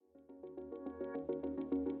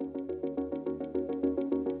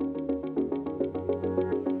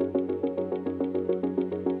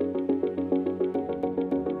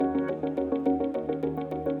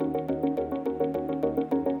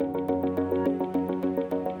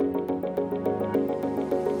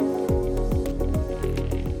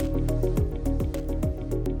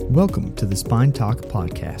Welcome to the Spine Talk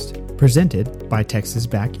podcast, presented by Texas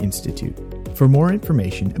Back Institute. For more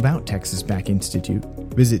information about Texas Back Institute,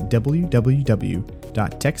 visit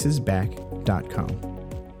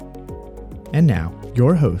www.texasback.com. And now,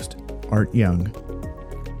 your host, Art Young.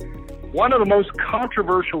 One of the most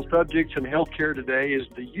controversial subjects in healthcare today is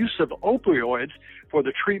the use of opioids for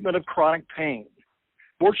the treatment of chronic pain.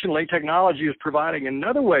 Fortunately, technology is providing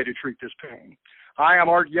another way to treat this pain. Hi, I'm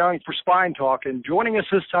Art Young for Spine Talk, and joining us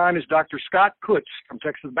this time is Dr. Scott Kutz from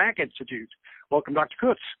Texas Back Institute. Welcome, Dr.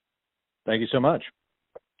 Kutz. Thank you so much.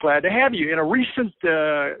 Glad to have you. In a recent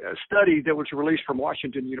study that was released from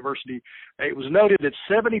Washington University, it was noted that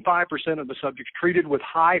 75% of the subjects treated with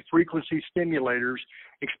high-frequency stimulators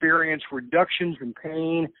experienced reductions in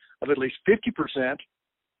pain of at least 50%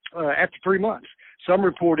 after 3 months. Some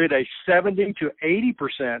reported a 70 to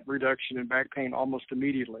 80% reduction in back pain almost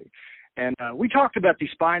immediately. And we talked about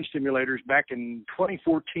these spine stimulators back in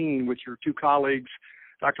 2014 with your two colleagues,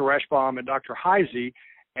 Dr. Rashbaum and Dr. Heisey,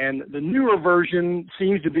 and the newer version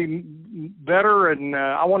seems to be better, and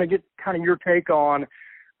I want to get kind of your take on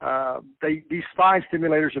these spine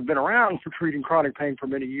stimulators have been around for treating chronic pain for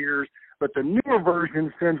many years, but the newer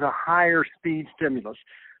version sends a higher speed stimulus.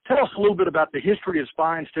 Tell us a little bit about the history of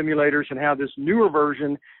spine stimulators and how this newer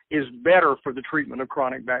version is better for the treatment of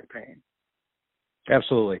chronic back pain.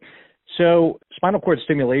 Absolutely. So spinal cord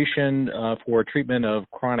stimulation for treatment of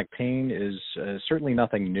chronic pain is certainly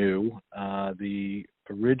nothing new. The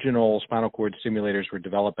original spinal cord stimulators were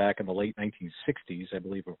developed back in the late 1960s, I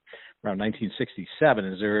believe around 1967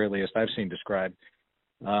 is the earliest I've seen described.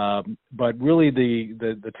 But really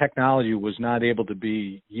the technology was not able to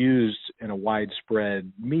be used in a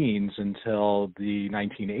widespread means until the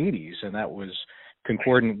 1980s, and that was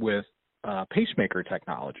concordant with pacemaker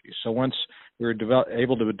technology. So once we were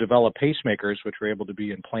able to develop pacemakers, which were able to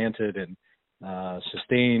be implanted and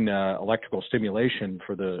sustain electrical stimulation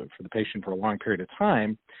for the patient for a long period of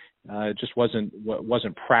time, it just wasn't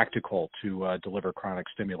practical to deliver chronic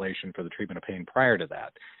stimulation for the treatment of pain prior to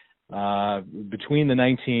that. Between the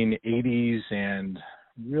 1980s and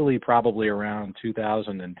really probably around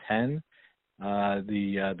 2010,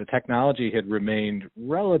 the technology had remained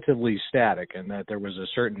relatively static, in that there was a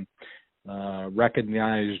certain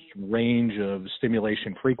recognized range of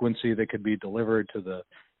stimulation frequency that could be delivered to the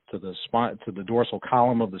dorsal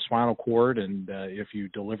column of the spinal cord, and if you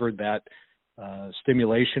delivered that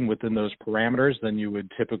stimulation within those parameters, then you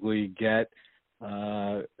would typically get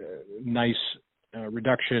nice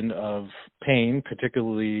reduction of pain,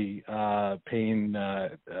 particularly pain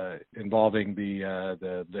involving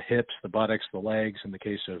the hips, the buttocks, the legs in the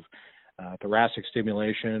case of thoracic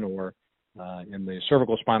stimulation, or in the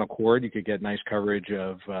cervical spinal cord, you could get nice coverage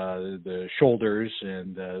of the shoulders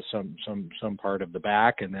and some part of the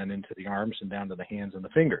back, and then into the arms and down to the hands and the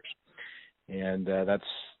fingers. And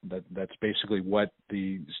that's basically what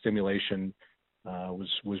the stimulation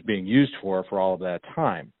was being used for all of that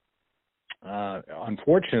time.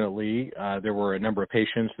 Unfortunately, there were a number of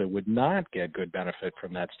patients that would not get good benefit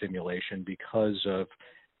from that stimulation because of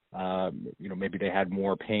maybe they had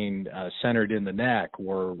more pain centered in the neck,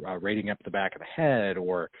 or radiating up the back of the head,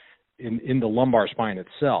 or in the lumbar spine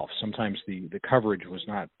itself. Sometimes the coverage was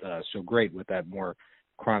not so great with that more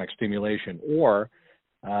chronic stimulation, or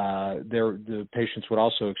the patients would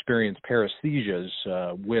also experience paresthesias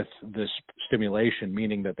with this stimulation,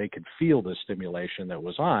 meaning that they could feel the stimulation that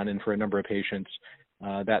was on, and for a number of patients,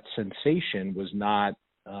 that sensation was not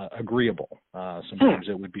agreeable. Sometimes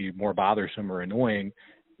it would be more bothersome or annoying,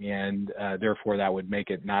 and therefore that would make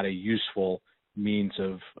it not a useful means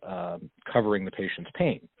of covering the patient's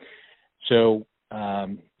pain. So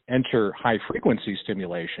enter high-frequency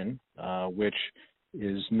stimulation, which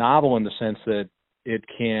is novel in the sense that it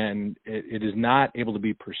is not able to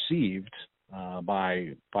be perceived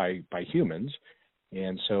by humans,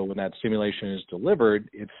 and so when that stimulation is delivered,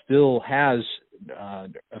 it still has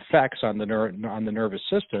effects on the nervous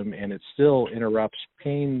system, and it still interrupts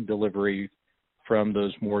pain delivery from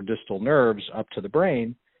those more distal nerves up to the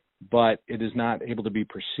brain, but it is not able to be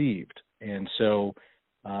perceived. And so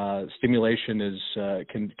stimulation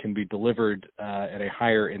can be delivered at a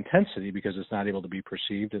higher intensity because it's not able to be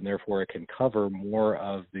perceived, and therefore it can cover more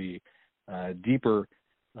of the deeper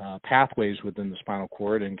pathways within the spinal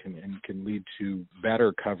cord, and can lead to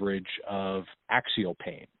better coverage of axial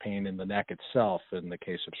pain in the neck itself in the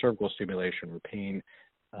case of cervical stimulation, or pain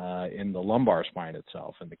in the lumbar spine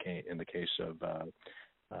itself in the case of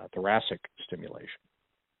thoracic stimulation.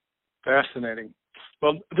 Fascinating.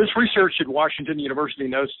 Well, this research at Washington University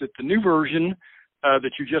notes that the new version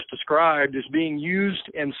that you just described is being used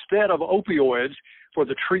instead of opioids for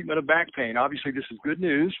the treatment of back pain. Obviously, this is good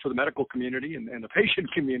news for the medical community and the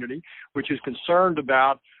patient community, which is concerned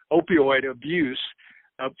about opioid abuse.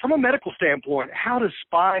 From a medical standpoint, how does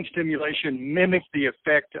spine stimulation mimic the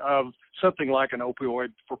effect of something like an opioid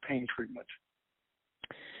for pain treatment?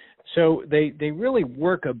 So they really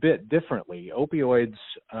work a bit differently. Opioids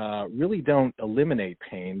really don't eliminate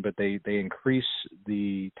pain, but they increase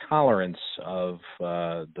the tolerance of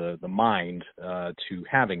the mind to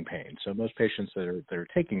having pain. So most patients that are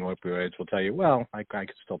taking opioids will tell you, well, I can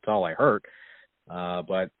still tell I hurt,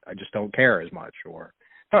 but I just don't care as much, or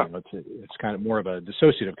you know, it's kind of more of a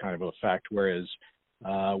dissociative kind of effect. Whereas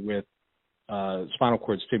with spinal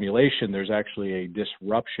cord stimulation, there's actually a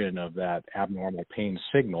disruption of that abnormal pain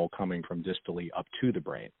signal coming from distally up to the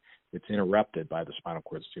brain. It's interrupted by the spinal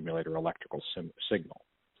cord stimulator electrical signal.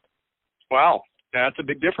 Wow, that's a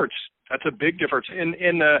big difference. That's a big difference.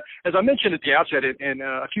 As I mentioned at the outset,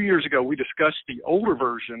 a few years ago, we discussed the older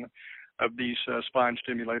version of these spine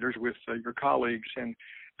stimulators with your colleagues, and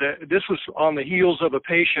this was on the heels of a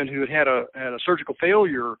patient who had a surgical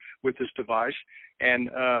failure with this device, and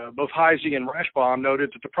both Heise and Rashbaum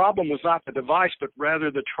noted that the problem was not the device, but rather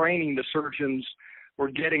the training the surgeons were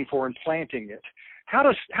getting for implanting it. How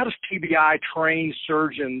does TBI train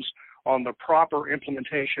surgeons on the proper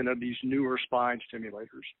implementation of these newer spine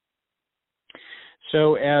stimulators?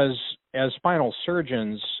 So as spinal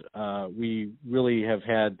surgeons, we really have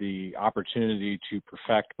had the opportunity to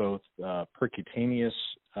perfect both percutaneous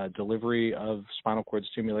delivery of spinal cord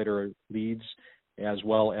stimulator leads as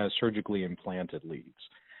well as surgically implanted leads.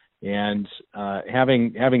 And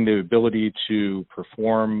having the ability to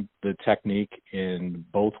perform the technique in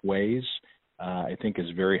both ways, I think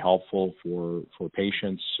is very helpful for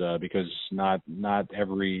patients because not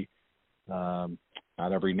every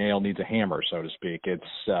nail needs a hammer, so to speak. It's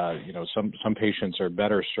some patients are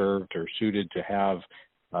better served or suited to have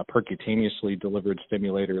percutaneously delivered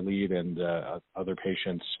stimulator lead, and other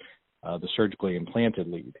patients the surgically implanted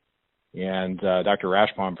lead. And Dr.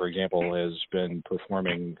 Rashbaum, for example, has been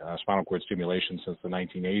performing spinal cord stimulation since the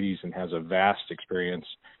 1980s and has a vast experience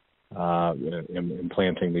in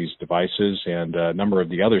implanting these devices. And a number of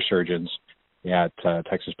the other surgeons at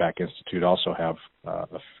Texas Back Institute also have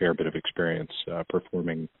a fair bit of experience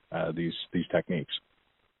performing these techniques.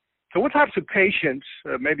 So what types of patients,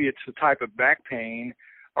 maybe it's a type of back pain,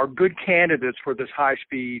 are good candidates for this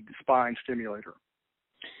high-speed spine stimulator?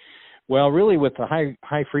 Well, really, with the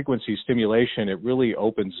high-frequency stimulation, it really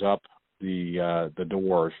opens up the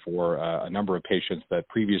door for a number of patients that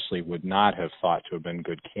previously would not have thought to have been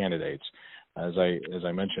good candidates. As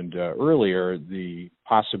I mentioned earlier, the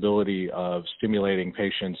possibility of stimulating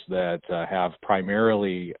patients that have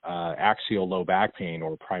primarily axial low back pain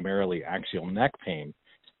or primarily axial neck pain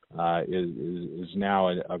is now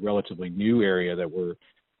a relatively new area that we're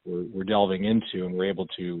delving into, and we're able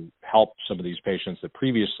to help some of these patients that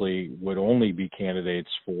previously would only be candidates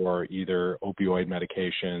for either opioid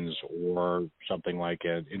medications or something like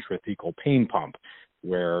an intrathecal pain pump,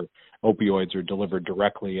 where opioids are delivered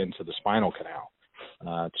directly into the spinal canal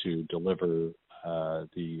to deliver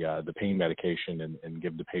the pain medication and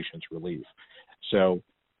give the patients relief. So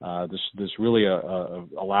this really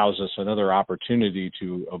allows us another opportunity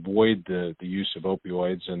to avoid the use of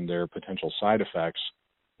opioids and their potential side effects,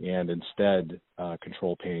 and instead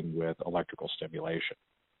control pain with electrical stimulation.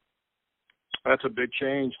 That's a big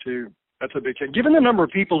change, too. That's a big change. Given the number of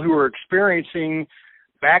people who are experiencing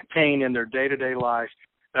back pain in their day-to-day life,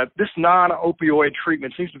 this non-opioid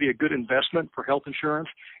treatment seems to be a good investment for health insurance.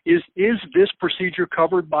 Is this procedure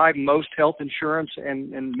covered by most health insurance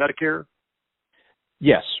and Medicare?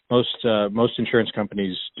 Yes, most insurance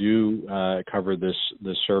companies do cover this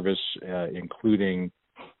service, including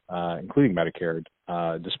Medicare.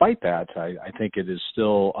 Despite that, I think it is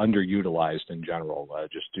still underutilized in general,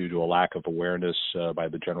 just due to a lack of awareness by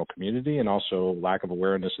the general community, and also lack of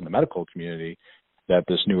awareness in the medical community that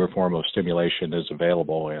this newer form of stimulation is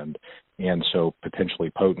available and so potentially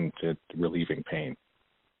potent at relieving pain.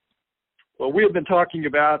 Well, we have been talking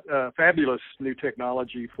about fabulous new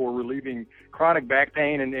technology for relieving chronic back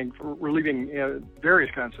pain and for relieving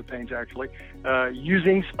various kinds of pains, actually,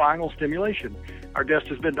 using spinal stimulation. Our guest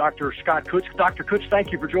has been Dr. Scott Kutz. Dr. Kutz,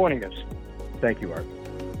 thank you for joining us. Thank you, Art.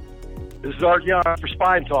 This is Art Young for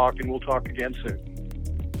Spine Talk, and we'll talk again soon.